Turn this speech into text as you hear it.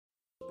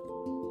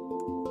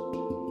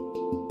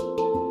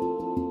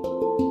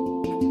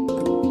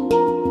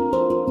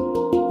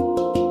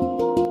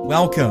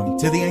Welcome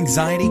to the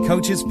Anxiety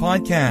Coaches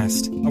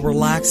Podcast, a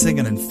relaxing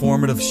and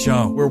informative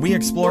show where we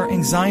explore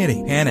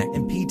anxiety, panic,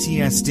 and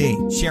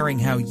PTSD, sharing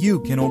how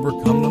you can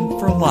overcome them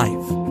for life.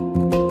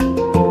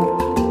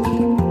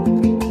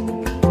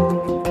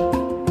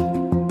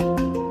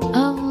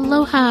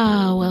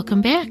 Aloha!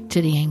 Welcome back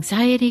to the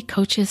Anxiety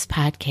Coaches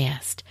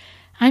Podcast.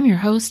 I'm your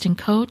host and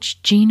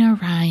coach, Gina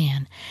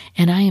Ryan,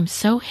 and I am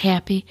so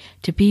happy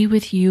to be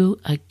with you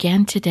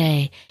again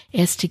today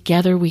as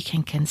together we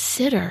can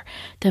consider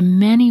the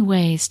many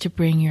ways to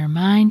bring your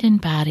mind and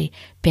body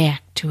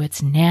back to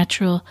its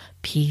natural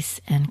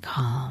peace and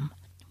calm.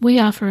 We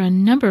offer a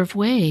number of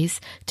ways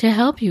to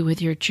help you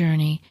with your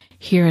journey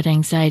here at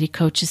Anxiety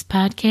Coaches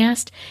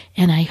Podcast,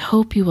 and I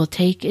hope you will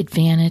take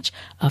advantage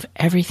of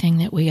everything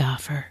that we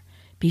offer.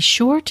 Be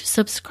sure to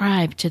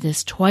subscribe to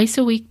this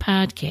twice-a-week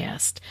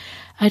podcast.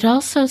 I'd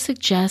also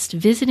suggest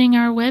visiting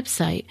our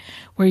website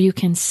where you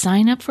can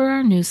sign up for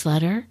our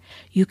newsletter,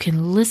 you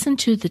can listen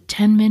to the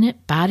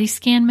 10-minute body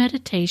scan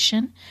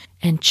meditation,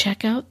 and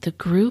check out the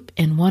group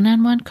and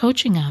one-on-one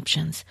coaching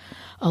options,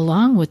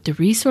 along with the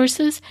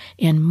resources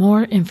and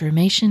more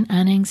information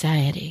on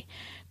anxiety.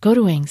 Go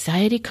to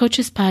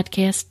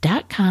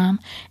anxietycoachespodcast.com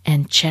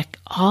and check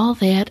all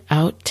that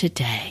out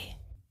today.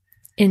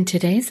 In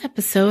today's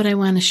episode, I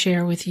want to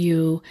share with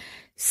you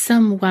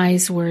some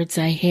wise words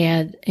I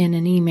had in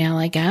an email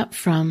I got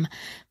from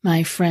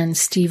my friend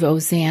Steve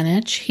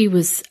Ozanich. He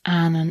was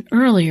on an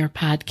earlier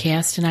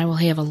podcast, and I will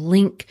have a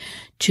link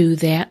to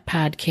that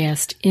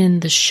podcast in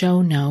the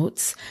show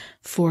notes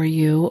for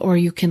you, or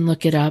you can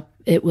look it up.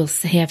 It will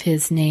have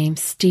his name,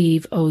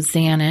 Steve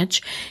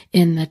Ozanich,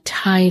 in the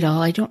title.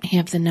 I don't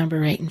have the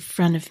number right in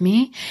front of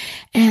me.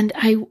 And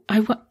I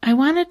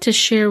wanted to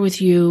share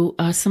with you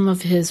some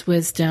of his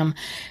wisdom.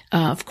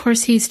 Of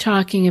course, he's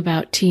talking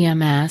about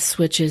TMS,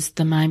 which is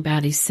the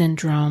mind-body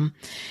syndrome,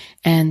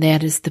 and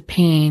that is the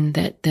pain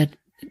that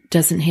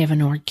doesn't have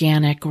an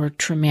organic or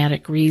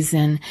traumatic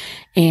reason.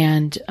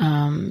 And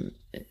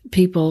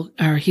people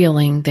are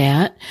healing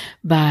that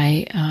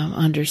by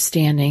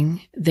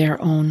understanding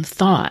their own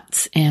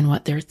thoughts and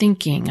what they're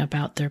thinking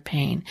about their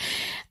pain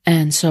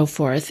and so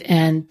forth.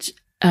 And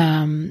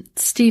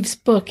Steve's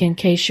book, in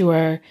case you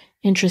are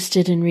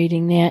interested in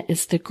reading that,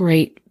 is The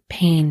Great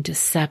Pain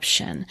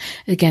Deception.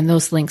 Again,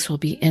 those links will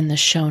be in the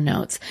show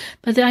notes.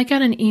 But I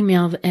got an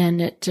email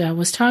and it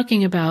was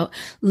talking about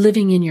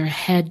living in your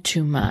head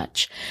too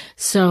much.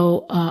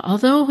 So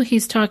although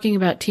he's talking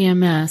about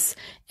TMS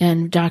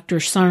and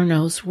Dr.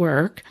 Sarno's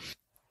work,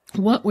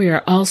 what we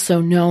are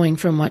also knowing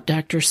from what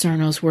Dr.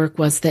 Sarno's work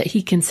was that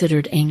he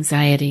considered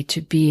anxiety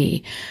to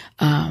be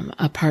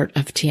a part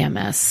of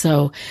TMS.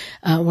 So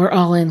we're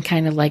all in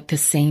kind of like the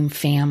same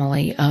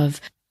family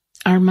of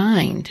our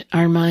mind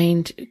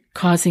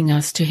causing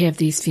us to have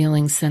these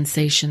feelings,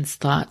 sensations,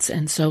 thoughts,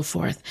 and so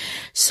forth.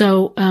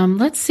 So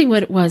let's see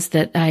what it was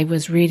that I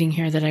was reading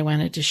here that I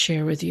wanted to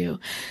share with you.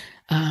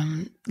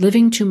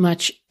 Living too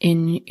much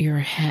in your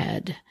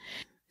head.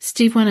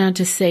 Steve went on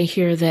to say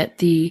here that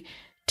the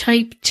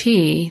type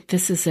T,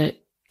 this is a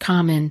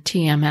common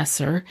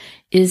TMSer,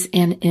 is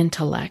an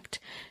intellect.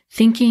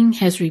 Thinking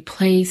has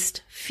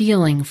replaced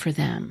feeling for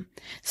them.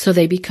 So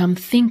they become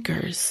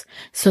thinkers,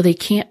 so they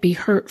can't be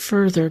hurt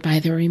further by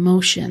their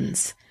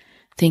emotions.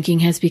 Thinking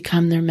has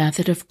become their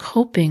method of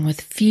coping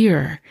with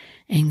fear,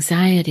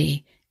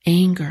 anxiety,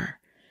 anger,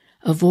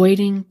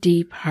 avoiding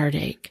deep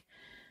heartache.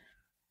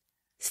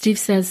 Steve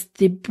says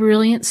the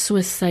brilliant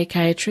Swiss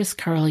psychiatrist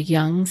Carl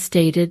Jung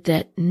stated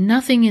that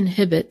nothing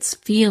inhibits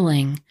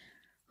feeling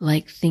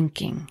like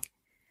thinking.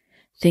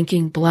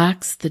 Thinking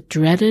blocks the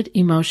dreaded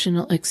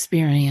emotional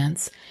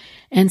experience,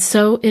 and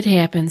so it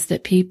happens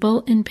that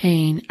people in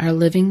pain are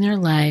living their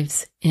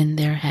lives in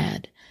their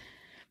head.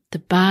 The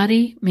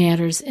body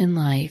matters in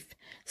life,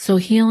 so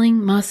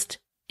healing must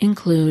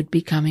include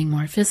becoming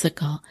more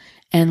physical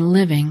and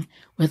living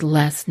with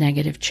less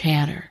negative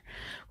chatter.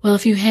 Well,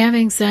 if you have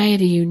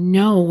anxiety, you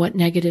know what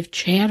negative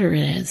chatter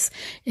is.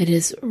 It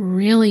is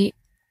really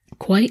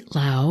quite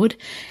loud,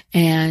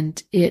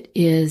 and it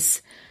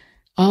is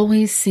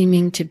always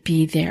seeming to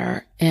be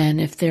there. And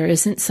if there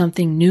isn't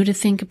something new to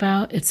think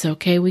about, it's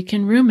okay. We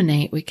can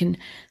ruminate. We can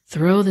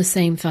throw the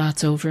same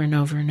thoughts over and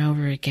over and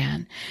over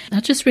again.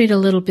 I'll just read a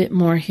little bit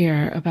more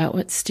here about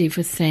what Steve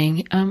was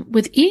saying.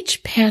 With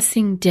each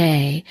passing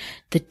day,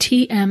 the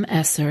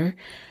TMSer,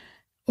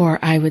 or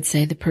I would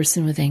say the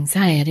person with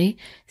anxiety,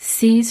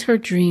 sees her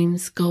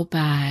dreams go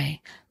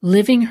by,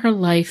 living her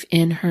life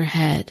in her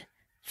head,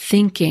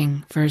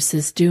 thinking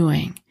versus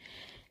doing.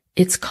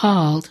 It's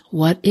called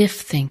what if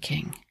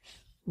thinking.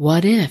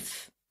 What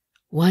if?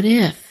 What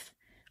if?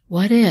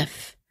 What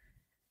if?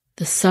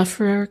 The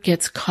sufferer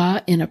gets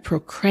caught in a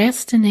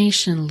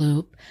procrastination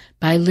loop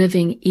by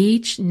living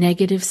each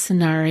negative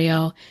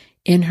scenario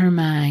in her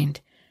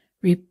mind,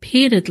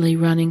 repeatedly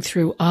running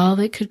through all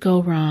that could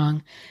go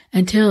wrong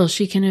until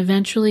she can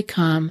eventually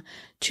come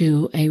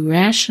to a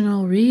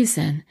rational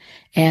reason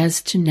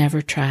as to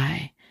never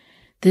try.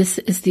 This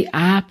is the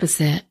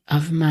opposite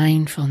of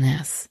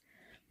mindfulness.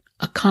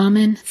 A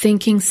common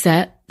thinking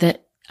set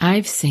that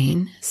I've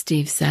seen,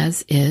 Steve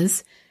says,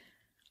 is,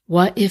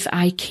 what if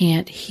I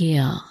can't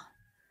heal?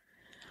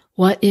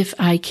 What if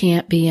I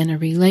can't be in a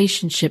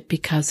relationship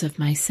because of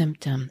my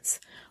symptoms?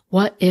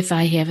 What if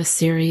I have a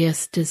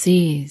serious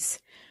disease?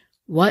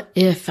 What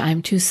if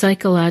I'm too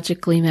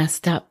psychologically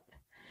messed up?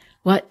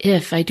 What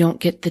if I don't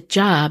get the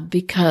job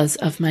because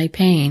of my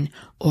pain?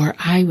 Or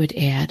I would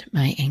add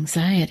my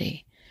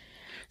anxiety.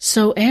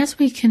 So as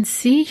we can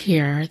see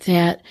here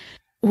that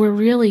we're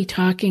really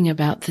talking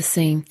about the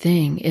same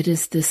thing. It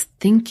is this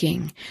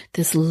thinking,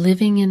 this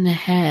living in the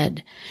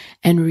head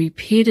and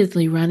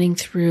repeatedly running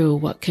through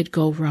what could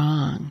go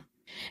wrong.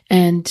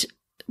 And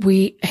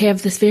we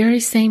have this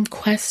very same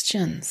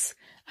questions.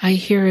 I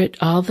hear it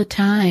all the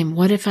time.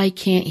 What if I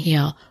can't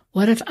heal?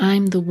 What if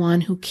I'm the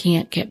one who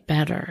can't get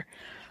better?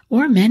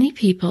 Or many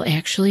people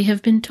actually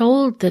have been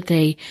told that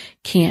they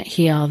can't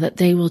heal, that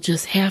they will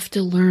just have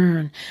to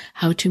learn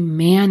how to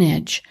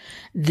manage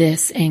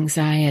this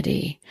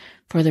anxiety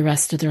for the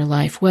rest of their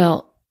life.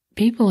 Well,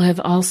 people have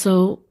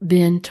also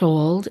been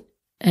told,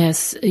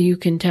 as you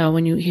can tell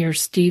when you hear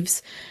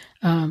Steve's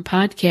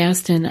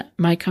podcast and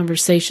my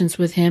conversations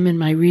with him and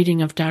my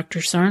reading of Dr.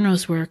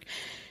 Sarno's work,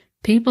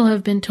 people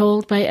have been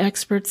told by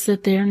experts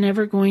that they're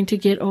never going to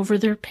get over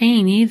their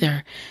pain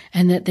either,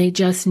 and that they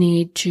just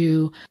need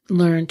to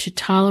learn to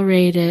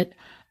tolerate it,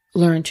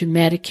 learn to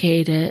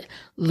medicate it,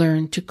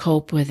 learn to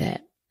cope with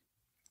it,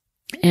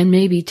 and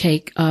maybe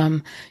take,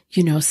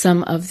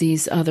 some of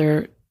these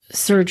other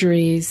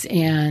surgeries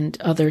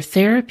and other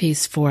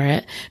therapies for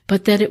it,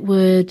 but that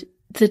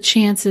the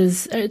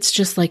chances, it's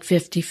just like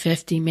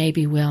 50-50,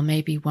 maybe will,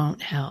 maybe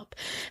won't help,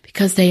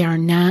 because they are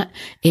not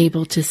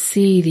able to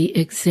see the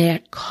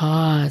exact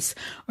cause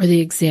or the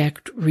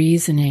exact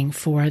reasoning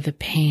for the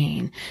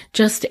pain,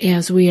 just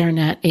as we are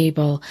not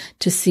able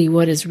to see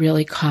what is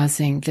really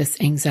causing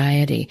this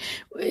anxiety.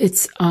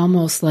 It's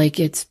almost like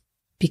it's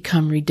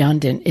become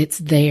redundant. It's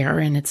there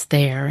and it's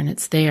there and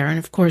it's there. And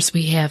of course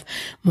we have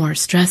more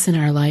stress in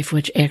our life,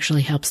 which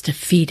actually helps to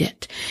feed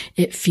it.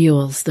 It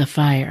fuels the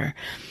fire.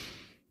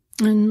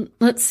 And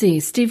let's see,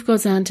 Steve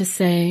goes on to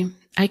say,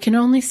 I can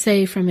only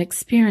say from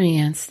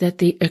experience that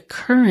the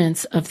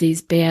occurrence of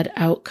these bad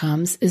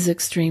outcomes is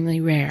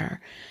extremely rare.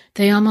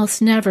 They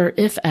almost never,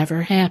 if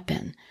ever,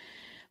 happen.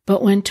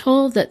 But when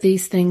told that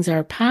these things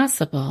are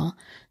possible,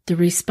 the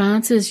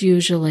response is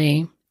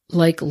usually,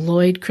 like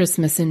Lloyd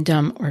Christmas in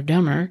Dumb or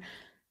Dumber,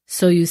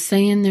 so you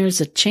saying there's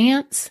a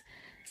chance?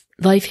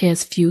 Life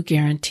has few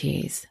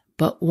guarantees,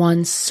 but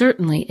one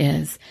certainly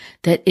is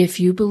that if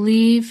you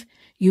believe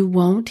you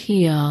won't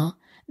heal,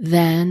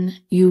 then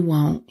you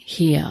won't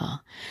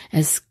heal.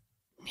 As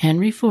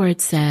Henry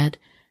Ford said,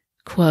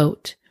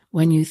 quote,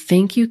 when you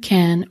think you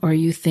can or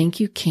you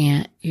think you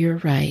can't, you're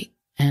right,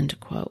 end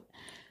quote.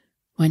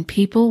 When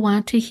people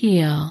want to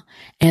heal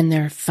and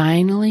they're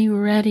finally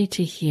ready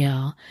to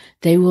heal,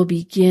 they will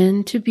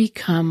begin to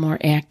become more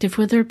active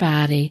with their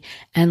body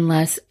and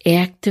less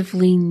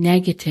actively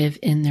negative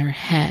in their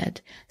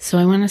head. So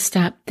I want to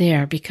stop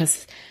there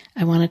because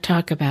I want to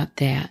talk about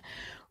that.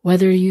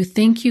 Whether you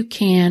think you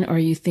can or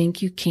you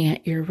think you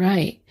can't, you're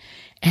right.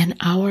 And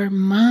our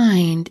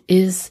mind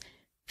is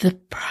the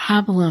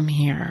problem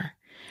here.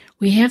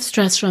 We have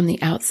stress from the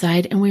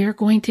outside and we are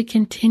going to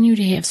continue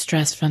to have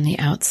stress from the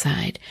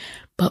outside.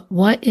 But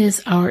what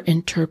is our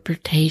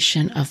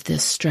interpretation of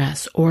this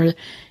stress, or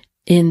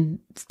in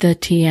the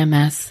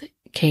TMS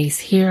case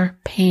here,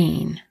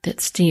 pain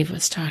that Steve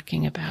was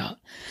talking about?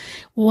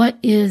 What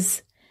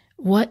is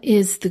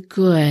the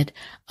good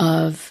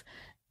of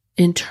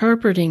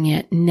interpreting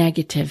it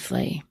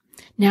negatively?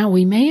 Now,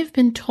 we may have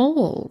been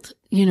told,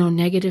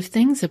 negative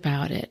things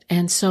about it,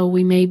 and so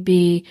we may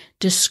be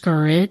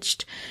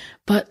discouraged,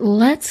 but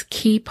let's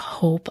keep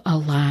hope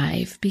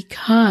alive,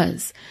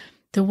 because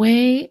the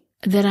way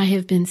that I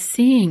have been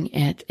seeing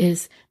it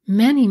is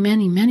many,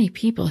 many, many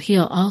people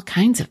heal all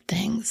kinds of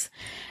things.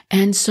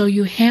 And so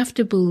you have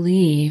to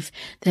believe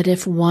that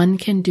if one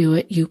can do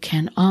it, you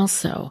can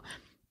also.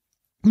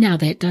 Now,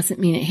 that doesn't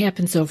mean it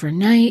happens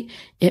overnight.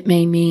 It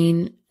may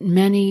mean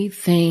many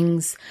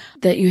things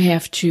that you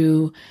have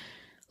to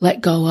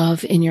let go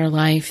of in your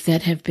life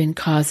that have been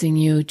causing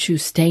you to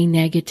stay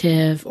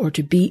negative or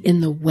to be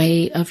in the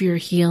way of your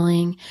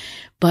healing.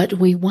 But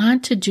we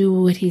want to do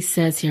what he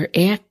says here,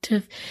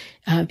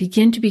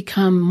 begin to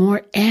become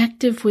more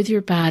active with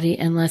your body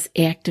and less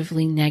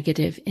actively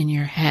negative in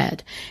your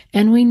head.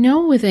 And we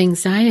know with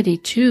anxiety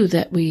too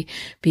that we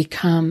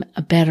become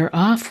better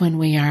off when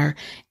we are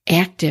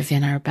active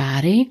in our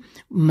body.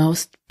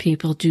 Most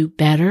people do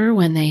better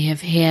when they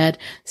have had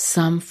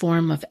some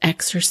form of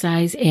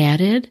exercise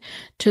added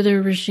to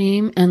their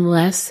regime,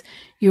 unless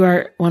you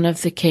are one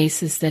of the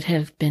cases that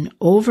have been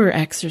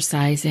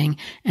over-exercising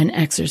and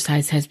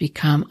exercise has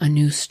become a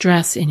new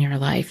stress in your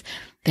life.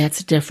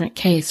 That's a different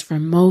case. For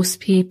most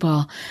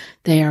people,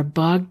 they are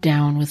bogged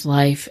down with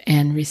life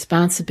and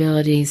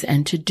responsibilities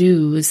and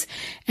to-dos,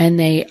 and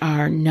they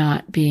are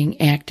not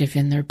being active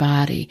in their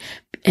body.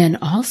 And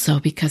also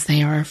because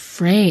they are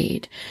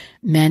afraid.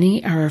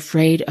 Many are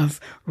afraid of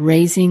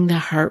raising the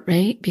heart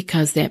rate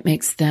because that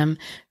makes them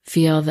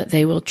feel that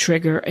they will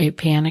trigger a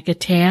panic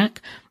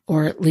attack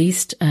or at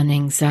least an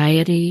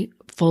anxiety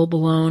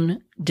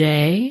full-blown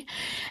day,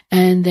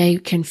 and they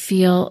can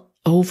feel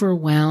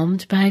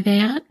overwhelmed by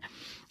that.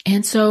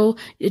 And so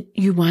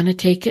you want to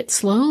take it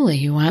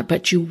slowly,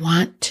 but you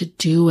want to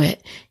do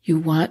it. You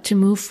want to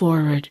move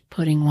forward,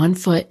 putting one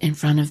foot in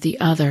front of the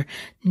other,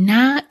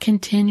 not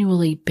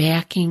continually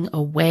backing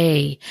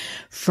away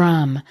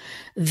from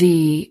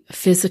the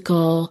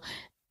physical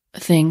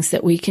things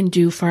that we can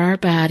do for our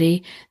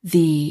body,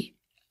 the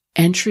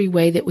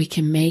entryway that we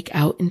can make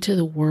out into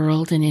the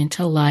world and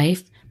into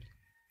life.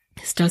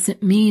 This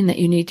doesn't mean that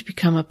you need to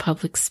become a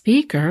public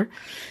speaker.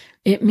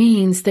 It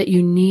means that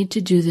you need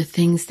to do the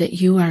things that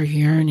you are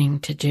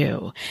yearning to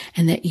do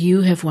and that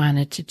you have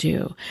wanted to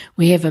do.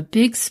 We have a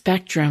big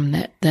spectrum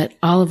that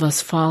all of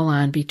us fall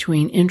on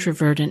between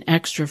introvert and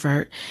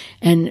extrovert,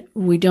 and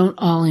we don't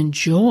all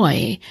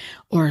enjoy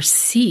or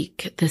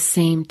seek the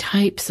same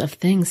types of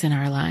things in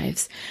our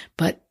lives,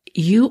 but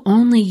you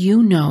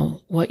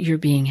know what you're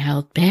being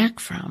held back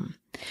from.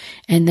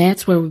 And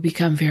that's where we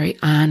become very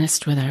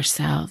honest with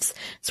ourselves.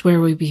 It's where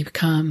we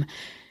become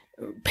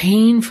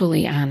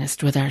painfully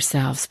honest with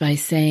ourselves by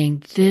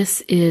saying,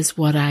 this is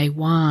what I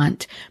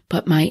want,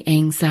 but my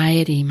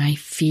anxiety, my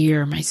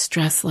fear, my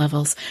stress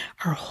levels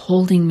are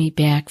holding me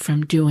back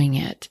from doing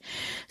it.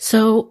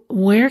 So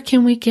where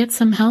can we get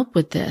some help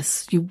with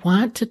this? You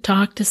want to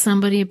talk to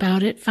somebody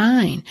about it?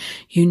 Fine.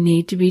 You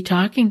need to be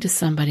talking to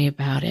somebody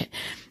about it.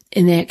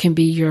 And that can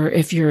be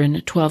if you're in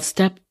a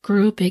 12-step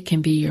group, it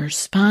can be your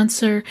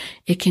sponsor.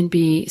 It can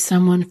be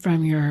someone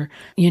from your,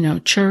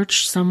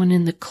 church, someone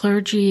in the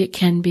clergy. It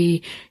can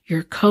be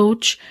your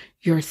coach,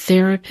 your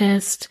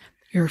therapist,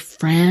 your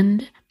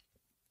friend.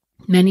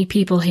 Many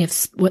people have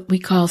what we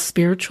call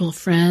spiritual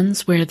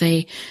friends, where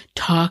they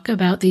talk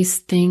about these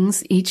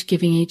things, each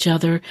giving each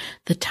other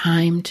the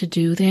time to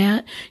do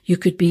that. You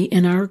could be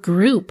in our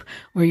group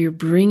where you're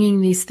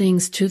bringing these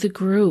things to the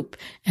group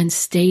and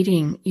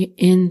stating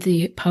in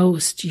the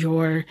post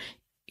where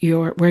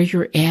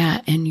you're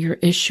at and your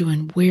issue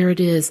and where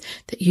it is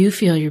that you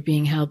feel you're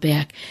being held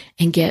back,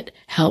 and get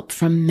help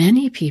from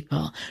many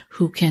people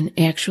who can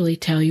actually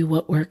tell you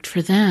what worked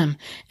for them.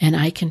 And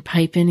I can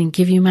pipe in and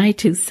give you my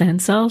 2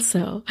 cents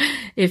also,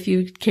 if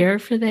you care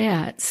for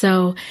that.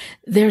 So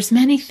there's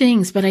many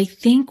things, but I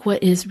think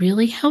what is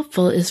really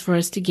helpful is for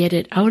us to get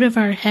it out of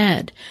our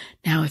head.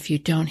 Now, if you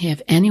don't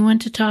have anyone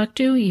to talk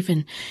to,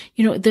 even,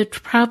 the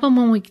problem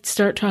when we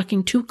start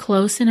talking too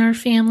close in our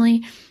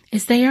family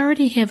is they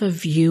already have a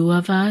view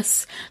of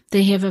us.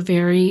 They have a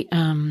very,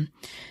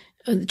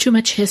 too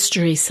much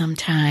history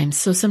sometimes.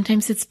 So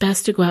sometimes it's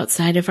best to go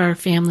outside of our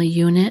family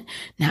unit,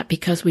 not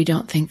because we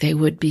don't think they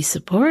would be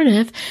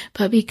supportive,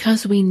 but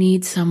because we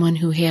need someone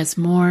who has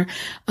more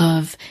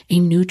of a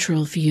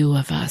neutral view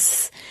of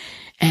us.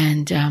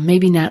 And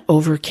maybe not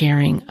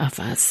over-caring of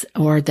us,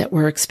 or that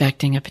we're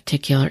expecting a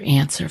particular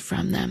answer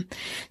from them.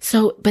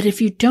 So, but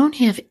if you don't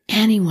have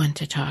anyone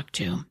to talk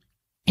to,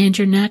 and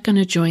you're not going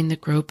to join the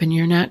group, and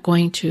you're not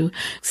going to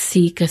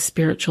seek a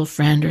spiritual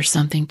friend or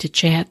something to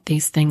chat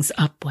these things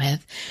up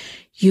with,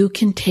 you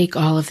can take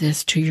all of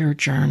this to your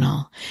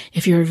journal.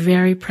 If you're a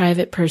very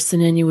private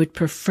person and you would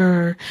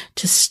prefer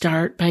to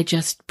start by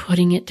just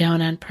putting it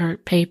down on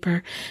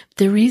paper,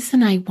 the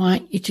reason I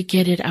want you to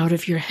get it out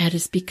of your head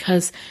is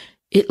because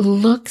it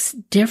looks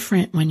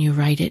different when you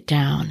write it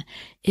down.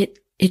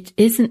 It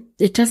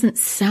doesn't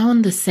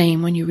sound the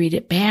same when you read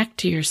it back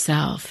to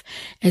yourself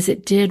as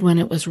it did when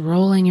it was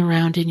rolling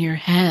around in your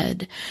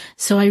head.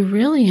 So I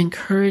really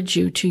encourage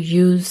you to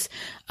use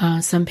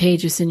some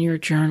pages in your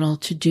journal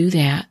to do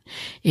that.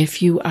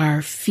 If you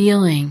are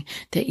feeling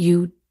that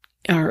you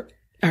are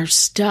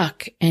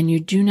stuck and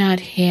you do not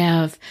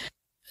have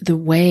the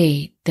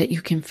way that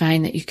you can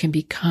find that you can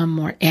become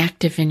more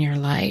active in your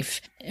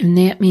life, and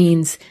that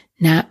means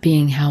not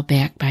being held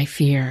back by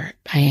fear,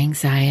 by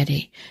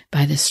anxiety,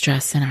 by the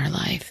stress in our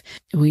life.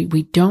 We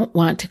don't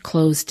want to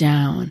close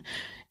down.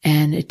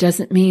 And it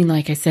doesn't mean,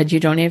 like I said, you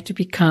don't have to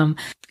become,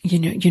 you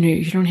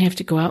don't have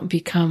to go out and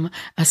become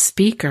a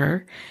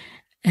speaker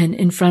and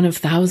in front of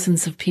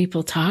thousands of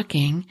people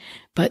talking.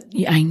 But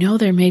I know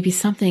there may be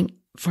something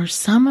for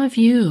some of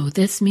you.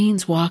 This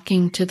means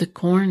walking to the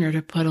corner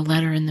to put a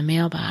letter in the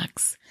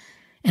mailbox.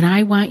 And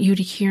I want you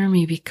to hear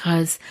me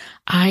because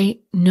I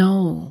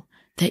know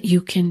that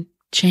you can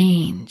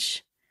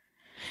change.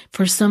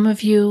 For some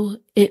of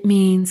you, it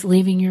means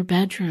leaving your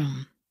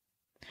bedroom.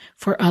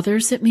 For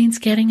others, it means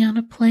getting on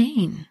a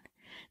plane.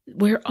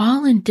 We're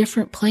all in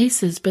different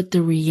places, but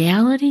the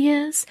reality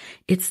is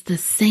it's the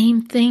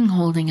same thing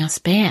holding us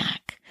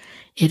back.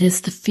 It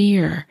is the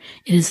fear.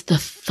 It is the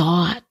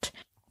thought.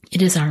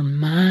 It is our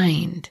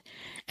mind.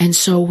 And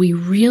so we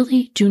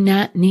really do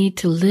not need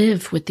to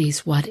live with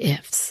these what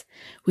ifs.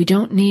 We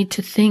don't need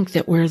to think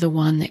that we're the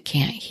one that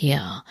can't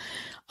heal.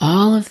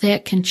 All of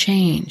that can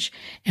change,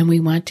 and we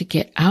want to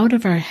get out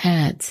of our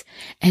heads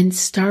and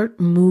start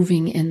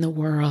moving in the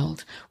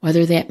world,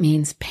 whether that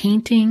means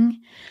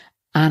painting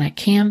on a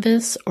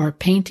canvas or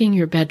painting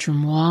your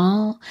bedroom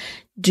wall.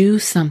 Do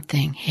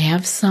something.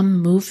 Have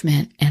some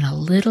movement and a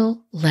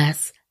little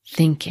less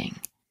thinking.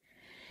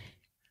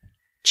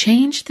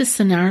 Change the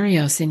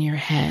scenarios in your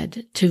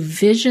head to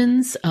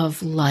visions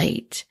of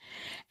light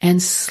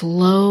and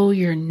slow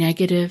your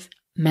negative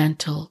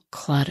mental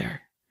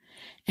clutter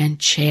and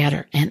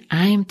chatter. And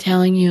I'm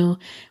telling you,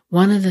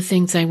 one of the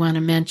things I want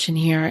to mention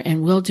here,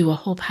 and we'll do a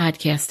whole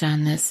podcast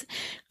on this,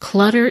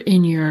 clutter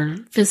in your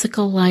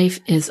physical life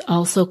is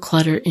also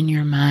clutter in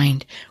your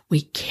mind.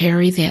 We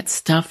carry that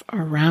stuff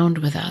around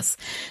with us.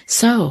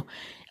 So,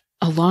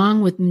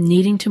 along with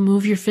needing to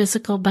move your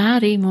physical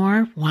body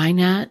more, why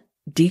not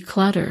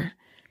declutter?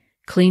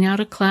 Clean out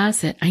a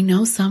closet. I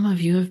know some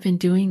of you have been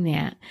doing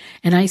that.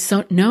 And I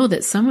know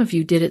that some of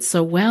you did it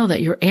so well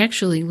that you're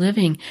actually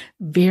living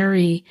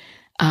very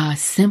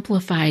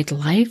simplified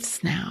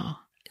lives now.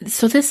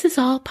 So this is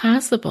all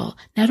possible.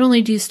 Not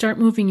only do you start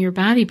moving your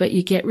body, but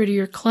you get rid of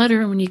your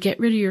clutter. And when you get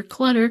rid of your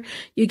clutter,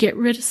 you get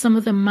rid of some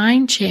of the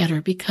mind chatter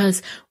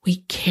because we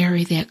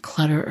carry that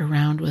clutter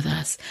around with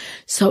us.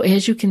 So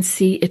as you can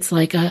see, it's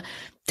like a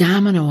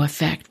domino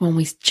effect when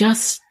we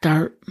just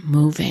start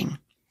moving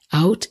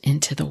out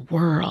into the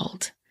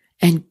world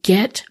and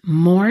get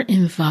more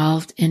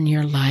involved in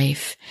your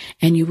life,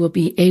 and you will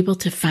be able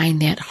to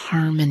find that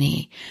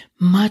harmony,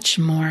 much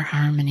more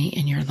harmony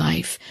in your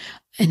life.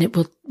 And it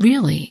will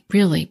really,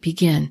 really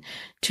begin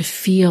to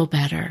feel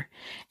better,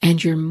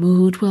 and your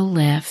mood will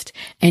lift,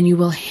 and you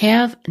will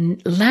have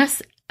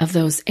less of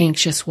those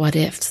anxious what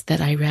ifs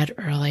that I read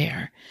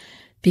earlier,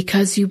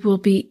 because you will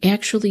be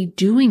actually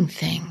doing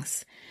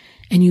things,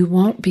 and you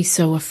won't be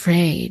so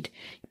afraid,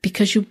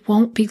 because you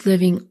won't be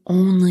living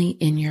only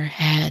in your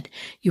head.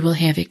 You will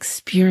have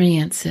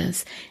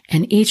experiences,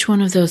 and each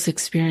one of those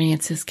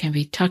experiences can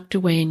be tucked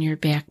away in your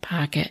back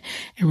pocket,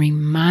 and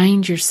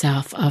remind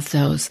yourself of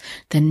those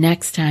the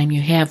next time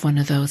you have one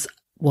of those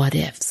what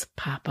ifs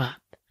pop up.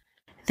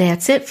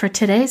 That's it for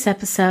today's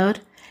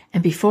episode.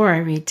 And before I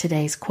read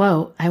today's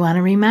quote, I want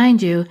to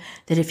remind you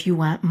that if you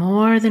want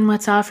more than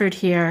what's offered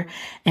here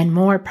and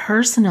more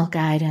personal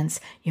guidance,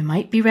 you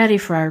might be ready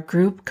for our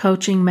group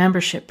coaching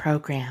membership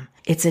program.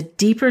 It's a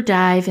deeper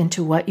dive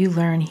into what you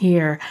learn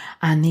here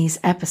on these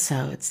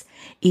episodes.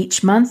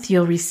 Each month,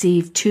 you'll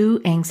receive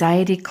 2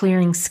 anxiety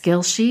clearing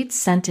skill sheets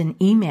sent in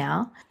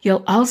email.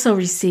 You'll also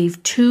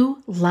receive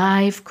 2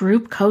 live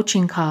group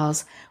coaching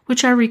calls,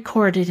 which are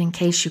recorded in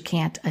case you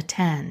can't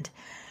attend.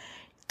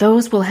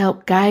 Those will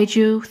help guide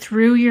you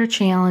through your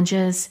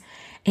challenges.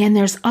 And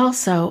there's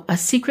also a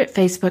secret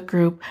Facebook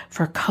group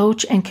for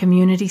coach and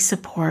community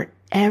support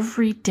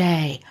every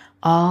day,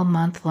 all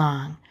month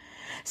long.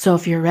 So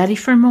if you're ready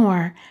for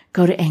more,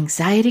 go to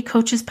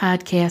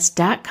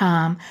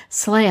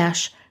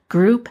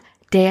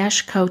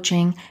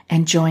anxietycoachespodcast.com/group-coaching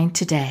and join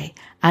today.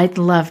 I'd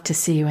love to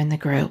see you in the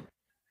group.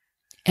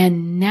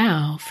 And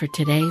now for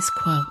today's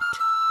quote.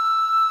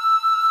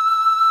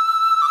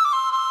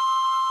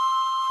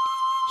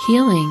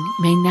 Healing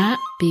may not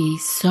be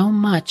so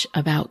much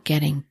about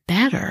getting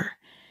better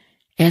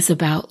as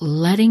about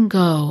letting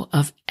go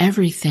of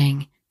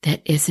everything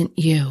that isn't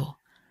you.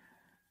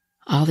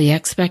 All the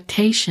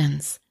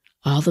expectations,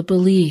 all the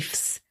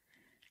beliefs,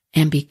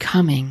 and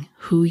becoming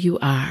who you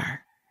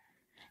are.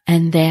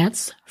 And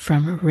that's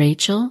from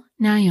Rachel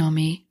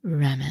Naomi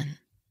Remen.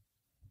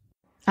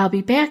 I'll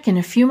be back in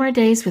a few more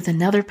days with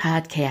another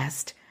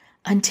podcast.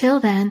 Until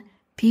then,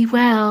 be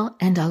well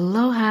and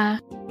aloha.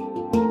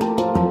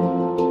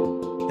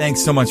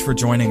 Thanks so much for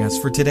joining us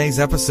for today's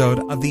episode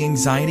of the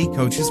Anxiety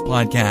Coaches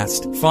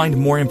Podcast. Find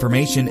more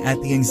information at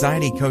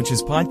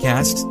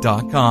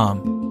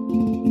theanxietycoachespodcast.com.